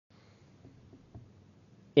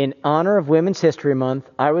In honor of Women's History Month,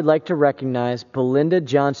 I would like to recognize Belinda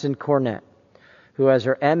Johnson-Cornett, who has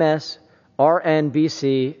her MS,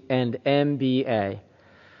 RNBC, and MBA.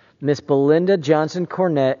 Miss Belinda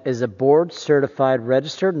Johnson-Cornett is a board-certified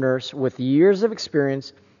registered nurse with years of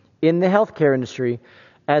experience in the healthcare industry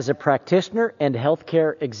as a practitioner and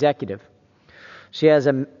healthcare executive. She has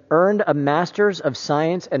earned a Master's of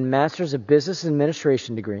Science and Master's of Business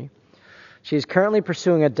Administration degree. She is currently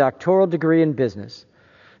pursuing a doctoral degree in business.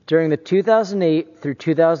 During the 2008 through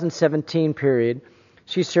 2017 period,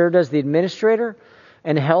 she served as the administrator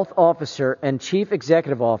and health officer and chief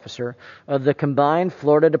executive officer of the combined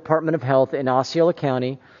Florida Department of Health in Osceola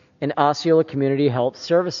County and Osceola Community Health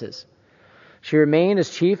Services. She remained as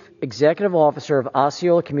chief executive officer of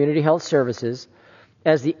Osceola Community Health Services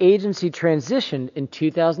as the agency transitioned in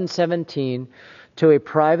 2017 to a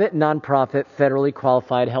private nonprofit federally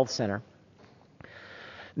qualified health center.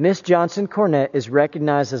 Ms. Johnson-Cornett is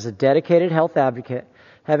recognized as a dedicated health advocate,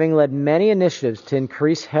 having led many initiatives to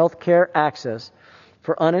increase health care access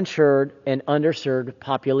for uninsured and underserved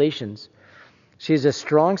populations. She is a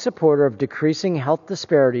strong supporter of decreasing health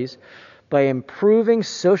disparities by improving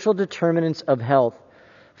social determinants of health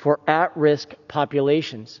for at-risk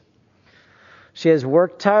populations. She has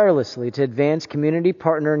worked tirelessly to advance community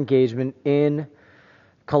partner engagement in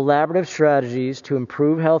collaborative strategies to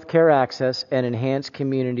improve healthcare access and enhance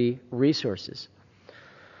community resources.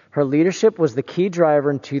 Her leadership was the key driver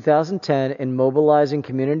in 2010 in mobilizing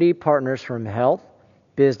community partners from health,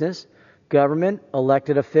 business, government,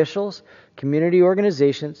 elected officials, community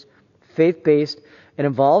organizations, faith-based, and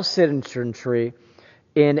involved citizenry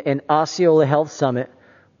in an Osceola Health Summit,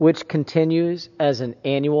 which continues as an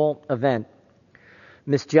annual event.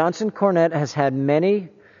 Ms. Johnson-Cornett has had many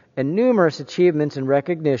and numerous achievements and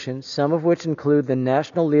recognitions, some of which include the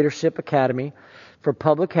National Leadership Academy for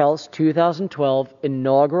Public Health's 2012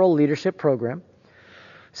 inaugural leadership program,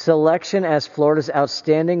 selection as Florida's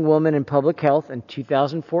Outstanding Woman in Public Health in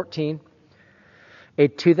 2014, a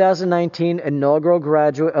 2019 inaugural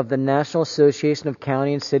graduate of the National Association of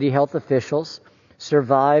County and City Health Officials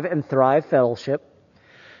Survive and Thrive Fellowship,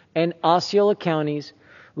 and Osceola County's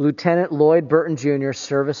Lieutenant Lloyd Burton Jr.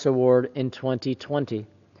 Service Award in 2020.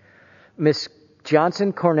 Ms.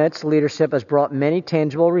 Johnson-Cornett's leadership has brought many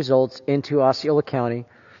tangible results into Osceola County,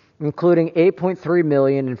 including $8.3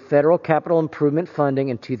 million in federal capital improvement funding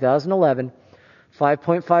in 2011,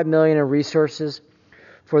 $5.5 million in resources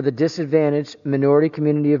for the disadvantaged minority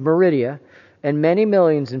community of Meridia, and many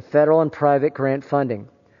millions in federal and private grant funding.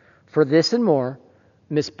 For this and more,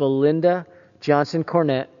 Ms. Belinda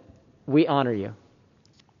Johnson-Cornett, we honor you.